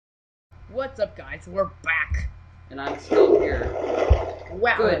What's up, guys? We're back. And I'm still here.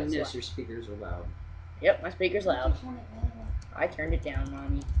 Wow. Goodness, your speakers are loud. Yep, my speaker's loud. I turned it down,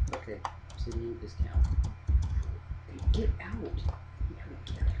 Mommy. Okay, so you need discount. Get out. You gotta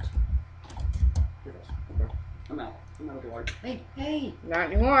get out. Here it goes. Okay. I'm out. I'm out of the water. Hey, hey!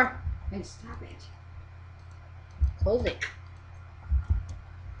 Not anymore. Hey, stop it. Close it.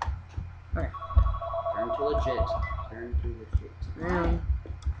 Alright. Turn to legit. Turn to legit.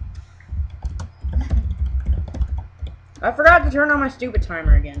 I forgot to turn on my stupid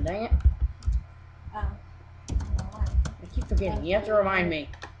timer again, dang it. I don't know why. I keep forgetting. You have to remind me.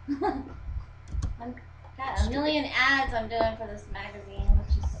 I've got a million ads I'm doing for this magazine,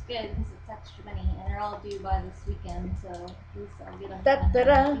 which is good because it's extra money, and they're all due by this weekend, so at least I'll get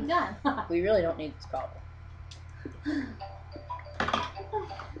them done. We really don't need this cobble.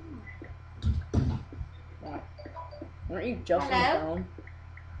 Weren't you just on the phone?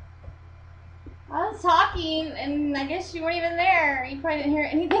 I was talking, and I guess you weren't even there. You probably didn't hear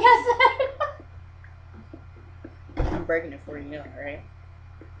anything I said. I'm breaking it for you, right?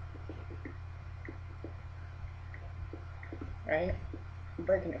 Right? I'm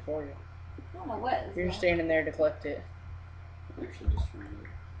breaking it for you. I don't know what. You're standing there to collect it. Actually, just turn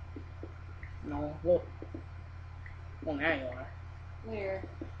it. No, look. Well, now you are. Weird.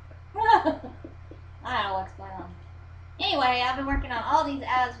 I don't know what's going on. Anyway, I've been working on all these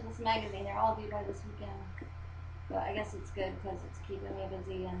ads for this magazine. They're all due by this weekend. But I guess it's good because it's keeping me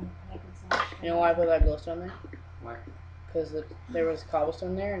busy and making some extra. You know why I put that glowstone there? Why? Because there was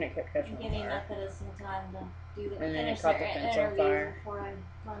cobblestone there and it kept catching on giving fire. Methodist some time to do the And then it caught the fence on fire. before I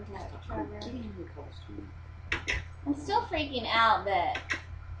contact Trevor. Cobblestone. I'm still freaking out that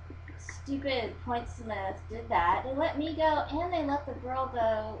stupid Pointsmith did that. They let me go and they let the girl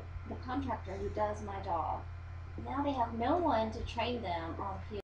go, the contractor who does my job. Now they have no one to train them on